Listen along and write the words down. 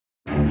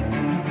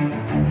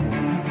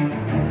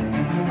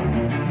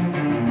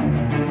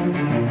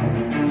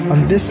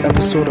this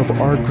episode of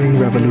Our Green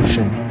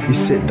Revolution, we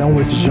sit down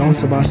with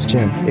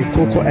Jean-Sébastien, a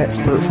cocoa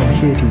expert from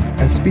Haiti,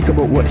 and speak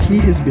about what he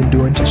has been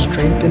doing to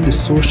strengthen the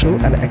social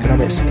and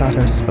economic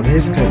status of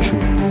his country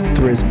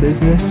through his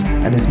business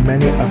and his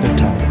many other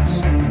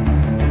talents.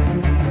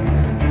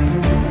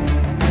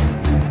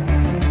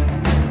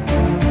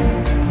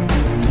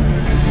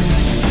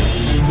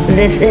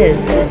 This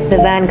is the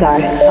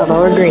vanguard of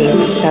our green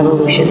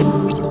revolution.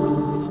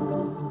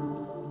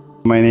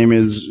 My name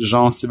is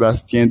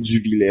Jean-Sébastien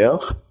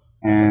Duvillers,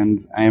 and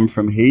I am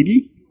from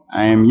Haiti.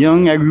 I am a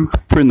young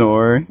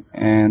agripreneur,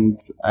 and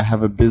I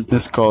have a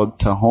business called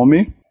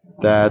Tahome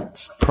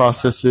that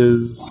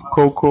processes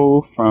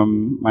cocoa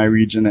from my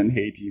region in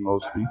Haiti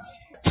mostly.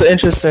 So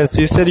interesting.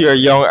 So you said you're a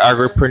young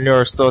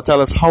agripreneur. So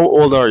tell us, how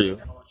old are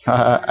you?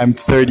 I'm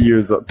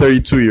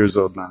 32 years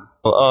old now.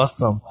 Oh,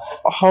 awesome.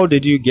 How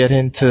did you get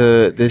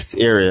into this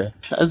area?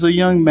 As a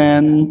young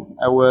man,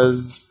 I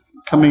was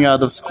coming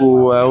out of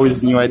school. I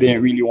always knew I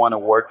didn't really want to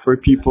work for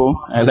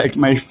people. I like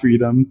my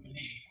freedom.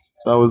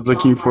 So I was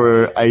looking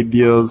for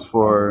ideas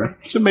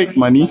to make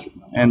money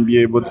and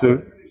be able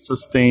to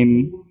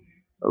sustain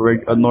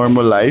a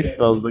normal life.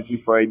 I was looking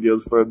for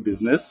ideas for a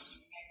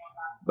business.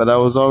 But I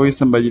was always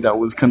somebody that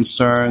was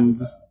concerned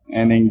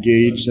and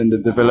engaged in the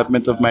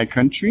development of my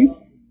country.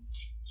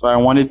 So I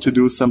wanted to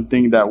do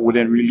something that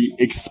wouldn't really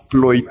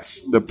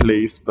exploit the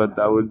place, but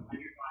that would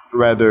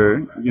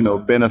rather,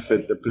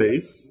 benefit the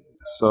place.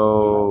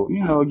 So,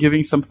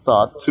 giving some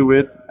thought to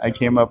it, I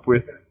came up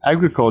with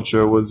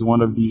agriculture was one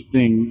of these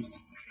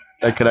things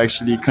that could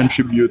actually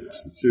contribute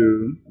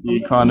to the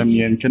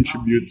economy and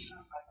contribute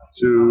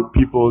to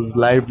people's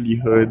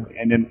livelihood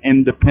in an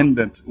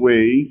independent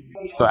way.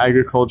 So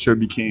agriculture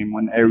became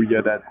one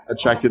area that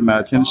attracted my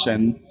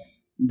attention.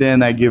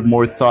 Then I gave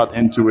more thought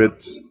into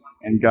it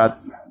and got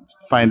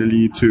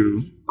finally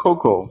to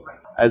cocoa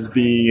as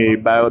being a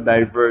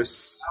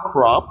biodiverse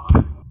crop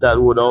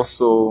that would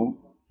also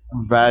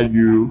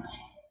value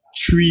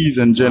trees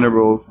in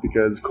general,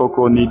 because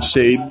cocoa needs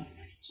shade.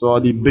 So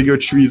all the bigger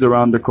trees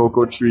around the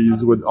cocoa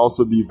trees would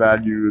also be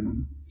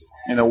valued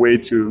in a way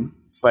to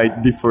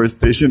fight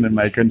deforestation in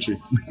my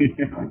country.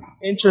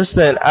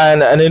 Interesting.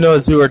 And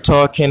as we were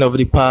talking over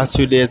the past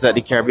few days at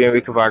the Caribbean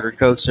Week of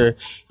Agriculture,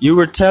 you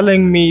were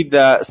telling me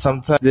that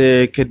sometimes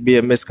there could be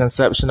a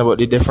misconception about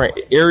the different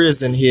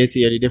areas in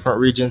Haiti or the different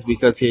regions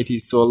because Haiti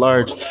is so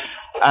large.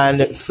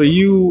 And for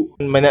you,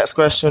 my next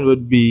question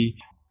would be,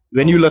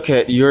 when you look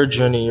at your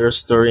journey, your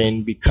story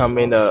in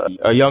becoming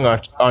a young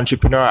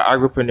entrepreneur,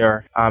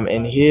 agripreneur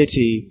in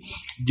Haiti,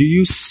 do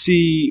you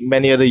see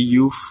many other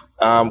youth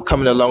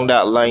coming along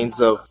that lines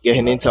of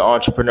getting into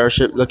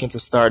entrepreneurship, looking to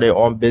start their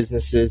own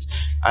businesses,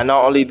 and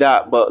not only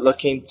that, but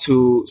looking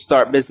to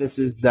start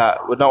businesses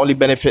that would not only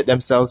benefit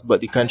themselves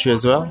but the country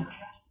as well?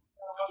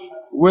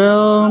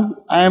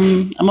 Well,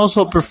 I'm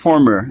also a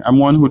performer. I'm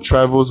one who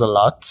travels a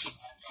lot.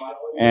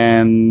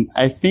 And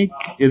I think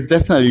it's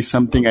definitely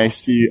something I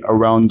see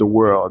around the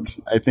world.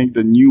 I think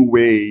the new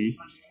way,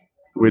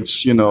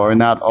 which, it's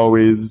not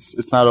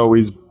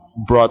always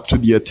brought to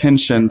the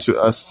attention to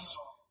us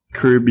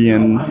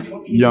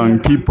Caribbean young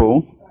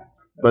people.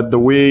 But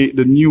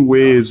the new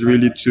way is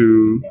really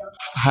to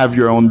have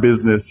your own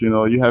business.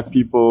 You have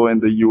people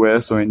in the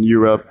US or in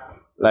Europe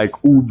like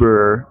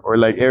Uber or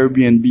like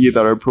Airbnb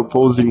that are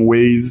proposing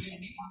ways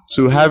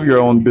to have your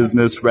own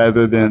business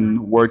rather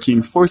than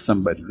working for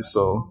somebody.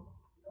 So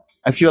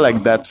I feel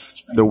like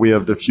that's the way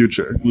of the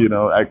future,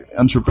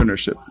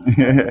 entrepreneurship.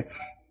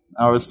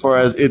 Now, as far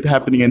as it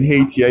happening in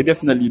Haiti, I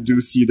definitely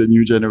do see the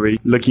new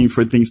generation looking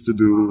for things to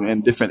do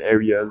in different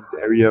areas,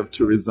 the area of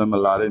tourism a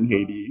lot in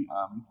Haiti.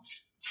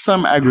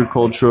 Some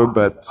agriculture,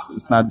 but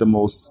it's not the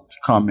most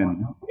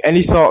common.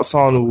 Any thoughts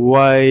on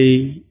why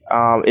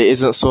it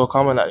isn't so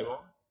common anymore?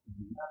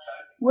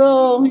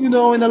 Well,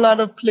 in a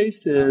lot of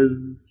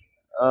places,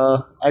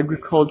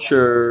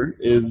 agriculture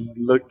is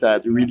looked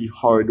at really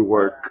hard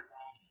work.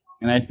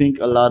 And I think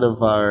a lot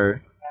of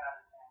our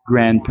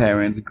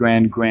grandparents,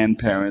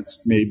 grandparents,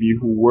 maybe,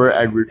 who were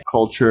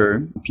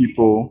agriculture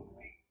people,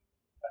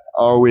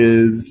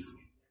 always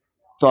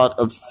thought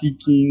of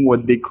seeking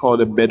what they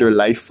called a better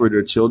life for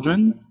their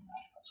children.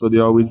 So they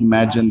always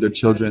imagined their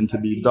children to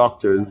be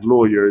doctors,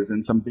 lawyers,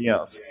 and something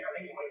else.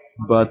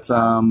 But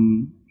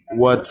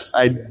what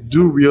I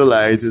do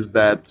realize is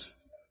that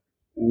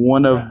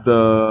one of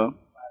the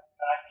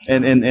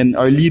and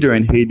our leader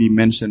in Haiti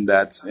mentioned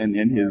that in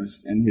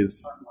his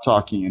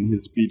talking, in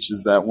his speech,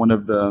 is that one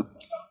of the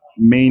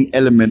main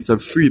elements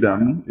of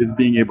freedom is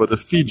being able to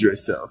feed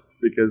yourself,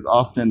 because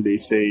often they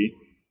say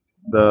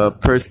the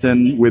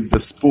person with the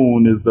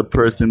spoon is the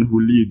person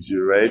who leads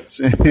you, right?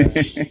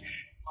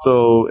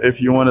 So if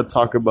you want to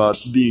talk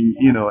about being,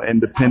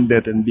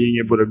 independent and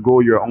being able to go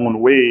your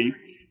own way,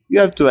 you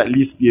have to at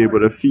least be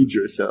able to feed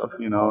yourself,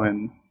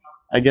 and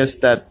I guess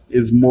that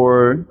is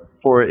more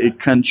for a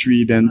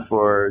country than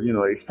for,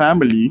 a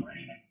family.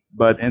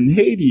 But in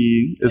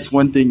Haiti, it's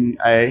one thing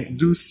I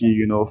do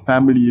see,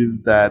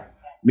 families that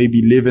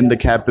maybe live in the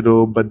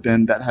capital, but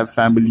then that have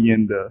family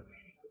in the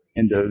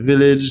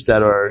village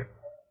that are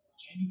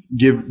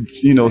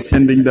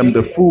sending them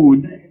the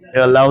food, it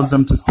allows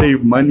them to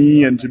save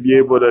money and to be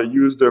able to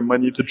use their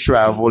money to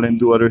travel and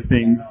do other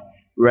things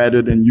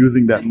rather than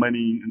using that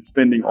money and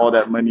spending all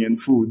that money in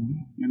food.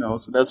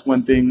 So that's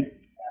one thing.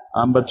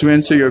 But to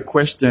answer your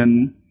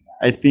question,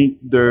 I think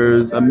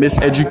there's a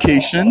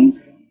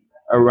miseducation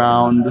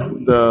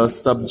around the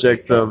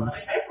subject of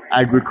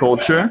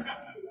agriculture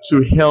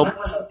to help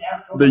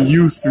the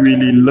youth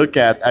really look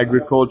at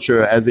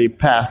agriculture as a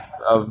path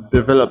of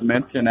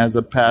development and as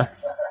a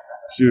path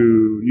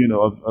to,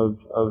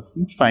 of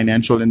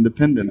financial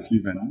independence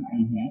even.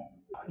 Mm-hmm.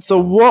 So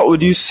what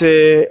would you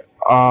say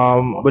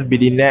would be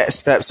the next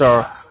steps,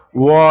 or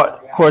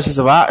what courses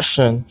of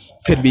action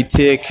could be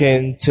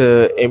taken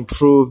to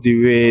improve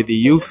the way the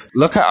youth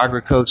look at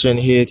agriculture in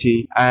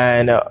Haiti?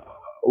 And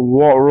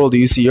what role do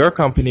you see your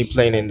company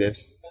playing in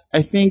this?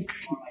 I think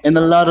in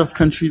a lot of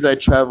countries I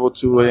travel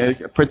to,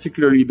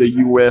 particularly the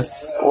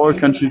US or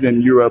countries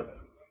in Europe,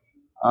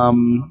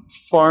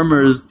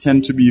 farmers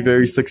tend to be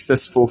very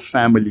successful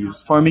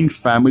families, farming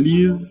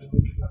families.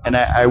 And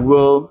I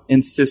will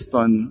insist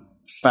on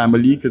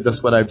family because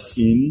that's what I've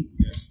seen.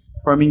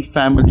 Farming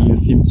families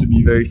seem to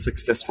be very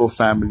successful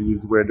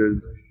families where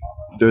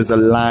there's a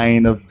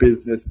line of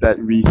business that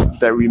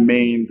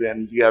remains,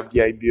 and you have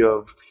the idea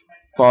of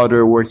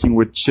father working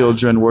with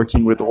children,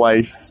 working with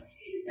wife,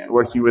 and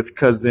working with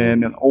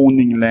cousin, and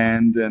owning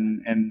land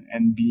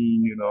and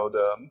being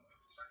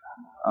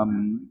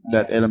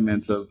that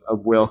element of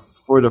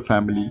wealth for the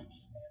family.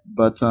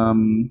 But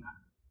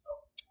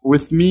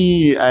with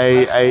me,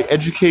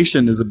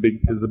 education is a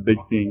big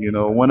thing.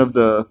 One of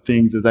the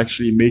things is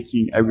actually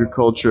making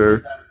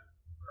agriculture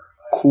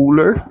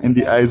cooler in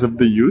the eyes of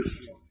the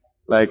youth.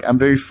 Like, I'm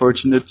very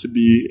fortunate to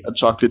be a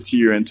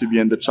chocolatier and to be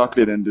in the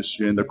chocolate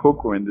industry and the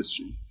cocoa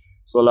industry.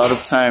 So a lot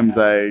of times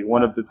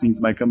one of the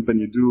things my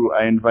company do,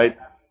 I invite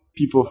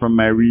people from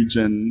my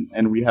region,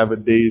 and we have a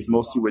days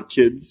mostly with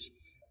kids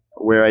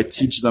where I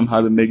teach them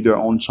how to make their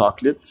own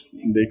chocolates,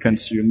 and they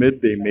consume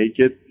it, they make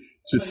it,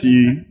 to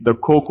see the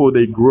cocoa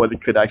they grow, what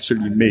it could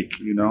actually make,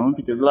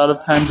 because a lot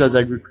of times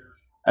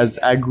as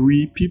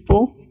agri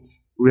people,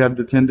 we have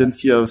the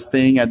tendency of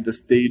staying at the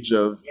stage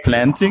of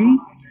planting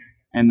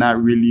and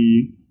not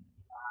really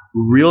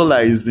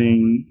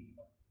realizing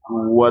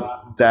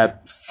what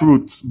that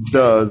fruit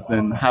does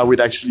and how it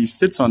actually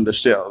sits on the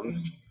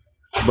shelves.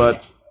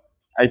 But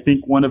I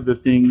think one of the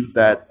things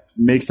that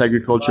makes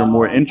agriculture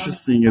more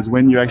interesting is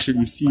when you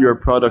actually see your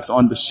products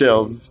on the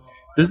shelves,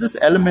 there's this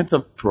element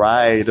of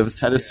pride, of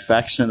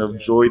satisfaction, of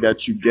joy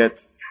that you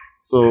get.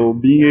 So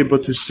being able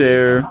to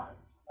share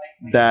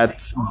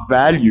that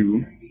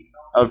value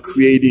of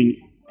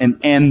creating an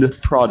end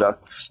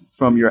product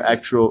from your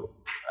actual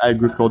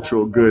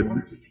agricultural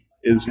good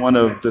is one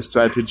of the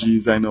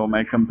strategies I know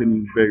my company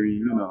is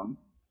very,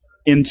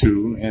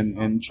 into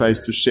and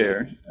tries to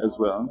share as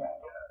well.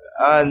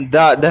 And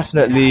that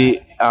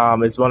definitely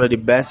is one of the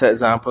best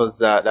examples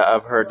that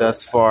I've heard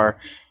thus far,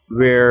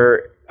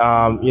 where,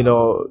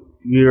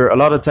 a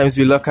lot of times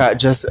we look at,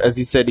 just as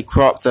you said, the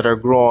crops that are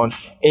grown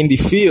in the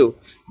field,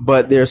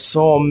 but there's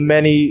so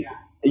many,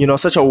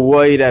 such a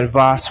wide and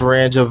vast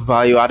range of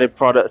value-added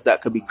products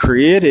that could be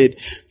created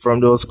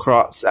from those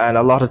crops. And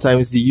a lot of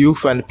times the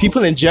youth and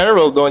people in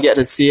general don't get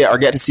to see it or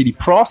get to see the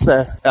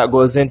process that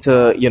goes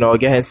into,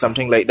 getting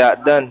something like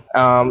that done.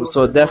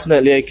 So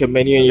definitely I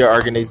commend you and your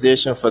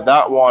organization for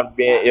that one,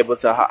 being able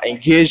to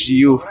engage the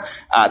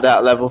youth at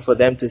that level for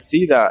them to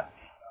see that.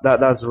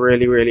 That's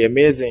really, really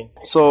amazing.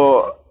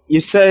 So you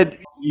said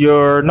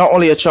you're not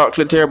only a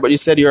chocolatier, but you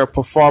said you're a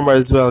performer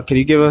as well. Can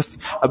you give us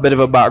a bit of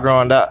a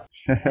background on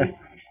that?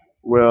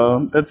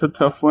 Well, that's a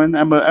tough one.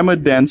 I'm a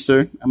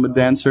dancer. I'm a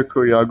dancer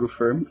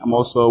choreographer. I'm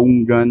also a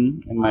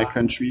Ungan in my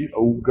country,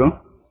 Auga.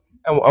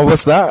 And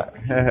what's that?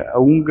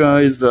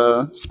 Aunga is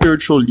a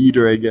spiritual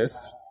leader, I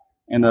guess,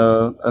 and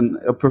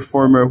a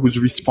performer who's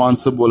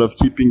responsible of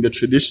keeping the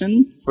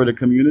tradition for the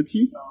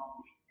community.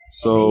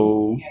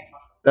 So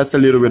that's a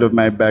little bit of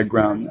my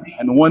background.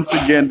 And once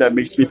again, that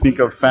makes me think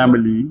of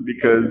family,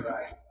 because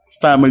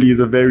family is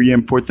a very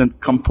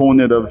important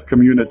component of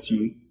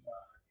community.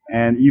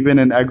 And even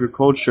in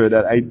agriculture,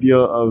 that idea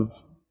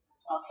of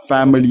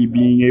family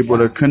being able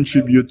to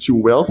contribute to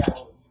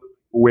wealth,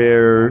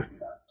 where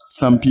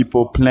some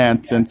people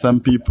plant and some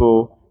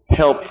people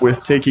help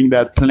with taking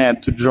that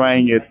plant to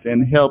drying it,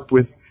 and help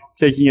with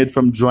taking it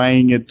from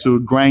drying it to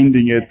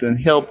grinding it, and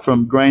help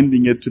from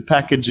grinding it to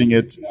packaging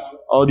it.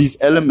 All these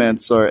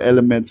elements are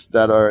elements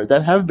that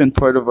have been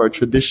part of our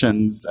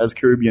traditions as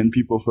Caribbean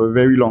people for a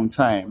very long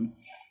time,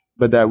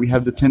 but that we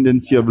have the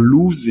tendency of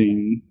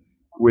losing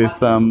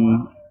with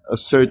a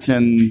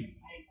certain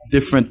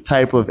different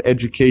type of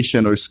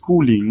education or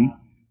schooling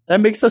that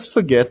makes us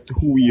forget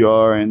who we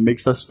are and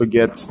makes us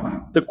forget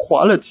the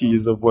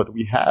qualities of what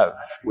we have,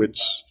 which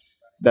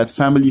that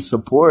family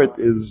support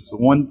is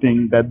one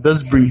thing that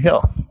does bring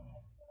health.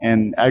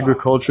 And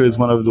agriculture is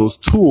one of those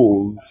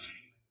tools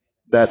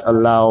that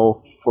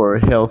allow for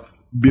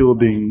health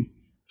building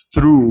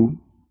through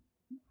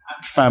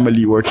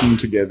family working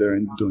together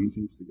and doing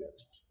things together.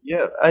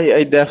 Yeah,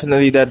 I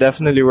definitely, that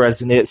definitely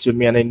resonates with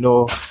me, and I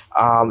know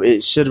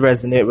it should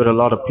resonate with a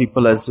lot of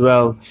people as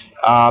well.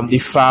 The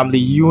family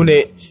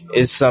unit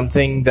is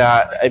something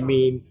that, I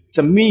mean,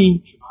 to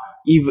me,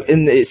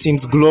 even it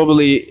seems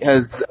globally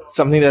has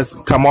something that's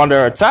come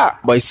under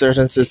attack by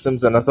certain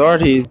systems and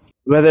authorities.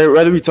 Whether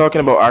we're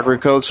talking about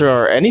agriculture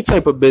or any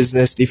type of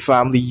business, the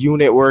family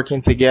unit working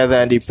together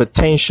and the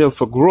potential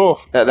for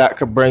growth that that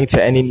could bring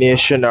to any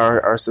nation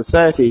or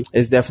society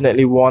is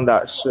definitely one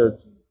that should,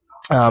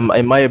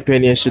 in my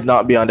opinion, should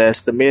not be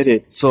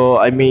underestimated. So,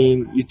 I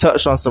mean, you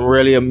touched on some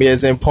really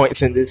amazing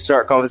points in this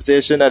short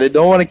conversation, and I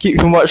don't want to keep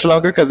you much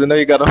longer because I know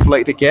you got a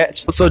flight to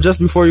catch. So, just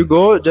before you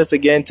go, just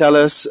again tell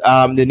us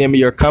the name of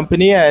your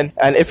company, and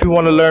if you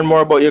want to learn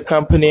more about your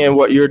company and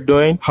what you're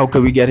doing, how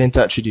can we get in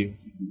touch with you?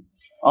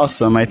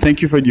 Awesome. I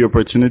thank you for the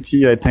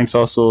opportunity. I thanks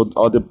also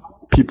all the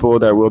people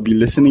that will be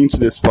listening to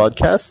this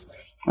podcast.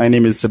 My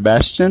name is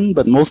Sebastian,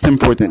 but most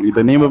importantly,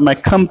 the name of my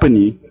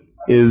company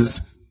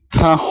is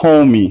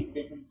Tahomey.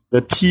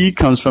 The T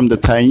comes from the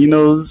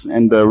Tainos,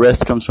 and the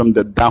rest comes from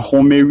the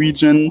Dahomey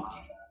region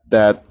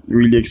that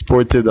really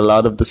exported a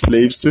lot of the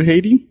slaves to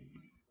Haiti.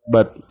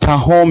 But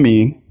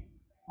Tahomey,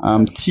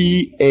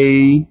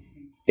 Tahomey.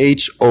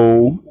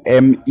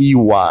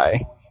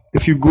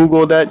 If you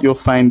Google that, you'll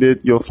find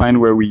it. You'll find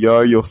where we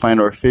are. You'll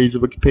find our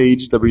Facebook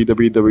page,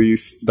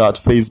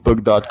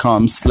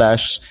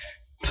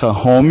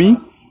 www.facebook.com/Tahomey.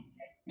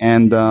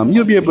 And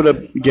you'll be able to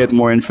get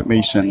more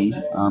information.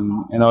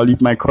 And I'll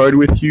leave my card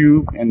with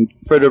you. And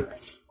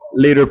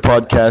later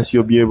podcasts,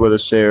 you'll be able to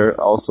share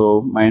also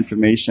my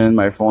information,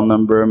 my phone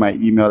number, my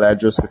email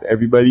address with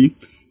everybody.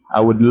 I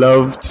would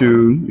love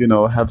to,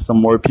 have some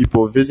more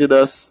people visit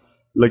us,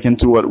 look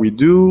into what we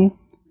do,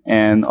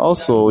 and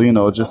also,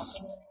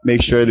 just make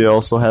sure they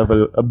also have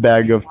a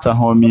bag of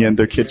Tahomey in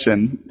their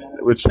kitchen,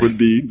 which would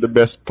be the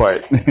best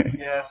part.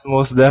 Yes,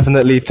 most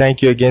definitely.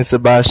 Thank you again,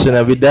 Sebastian.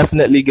 And we're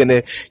definitely going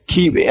to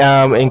keep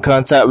in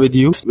contact with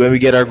you when we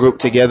get our group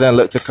together and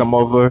look to come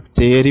over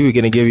to Haiti. We're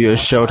going to give you a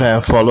shout out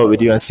and follow up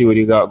with you and see what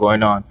you got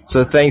going on.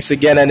 So thanks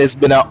again. And it's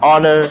been an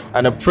honor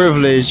and a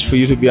privilege for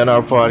you to be on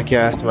our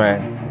podcast,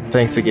 man.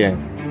 Thanks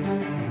again.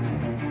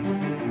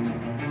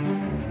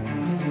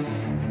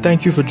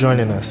 Thank you for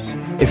joining us.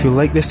 If you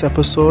like this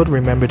episode,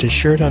 remember to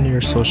share it on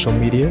your social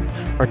media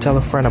or tell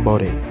a friend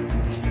about it.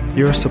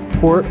 Your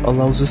support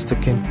allows us to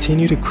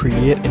continue to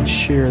create and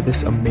share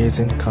this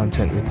amazing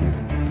content with you.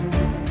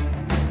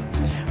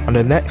 On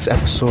the next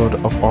episode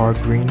of Our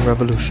Green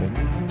Revolution.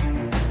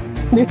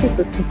 This is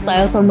the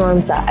societal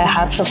norms that I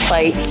have to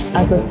fight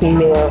as a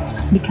female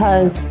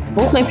because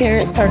both my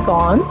parents are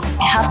gone.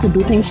 I have to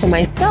do things for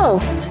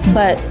myself,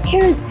 but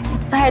here is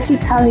society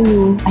telling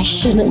me I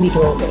shouldn't be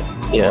doing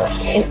this. Yeah.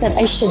 Instead,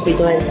 I should be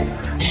doing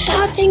this.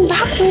 That thing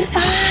backward,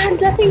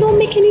 that thing don't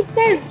make any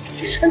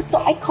sense. And so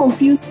I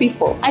confuse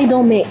people. I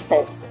don't make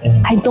sense.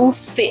 I don't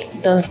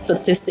fit the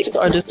statistics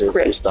or the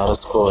script.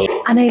 Status quo.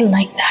 And I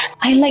like that.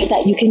 I like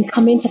that you can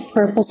come into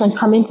purpose and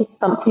come into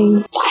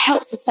something that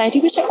helps society,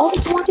 which I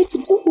always wanted to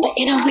do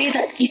in a way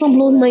that even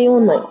blows my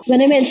own mind.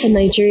 When I went to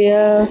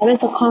Nigeria, I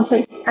went to a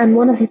conference and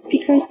one of the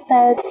speakers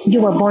said, "You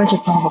were born to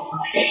solve a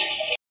problem."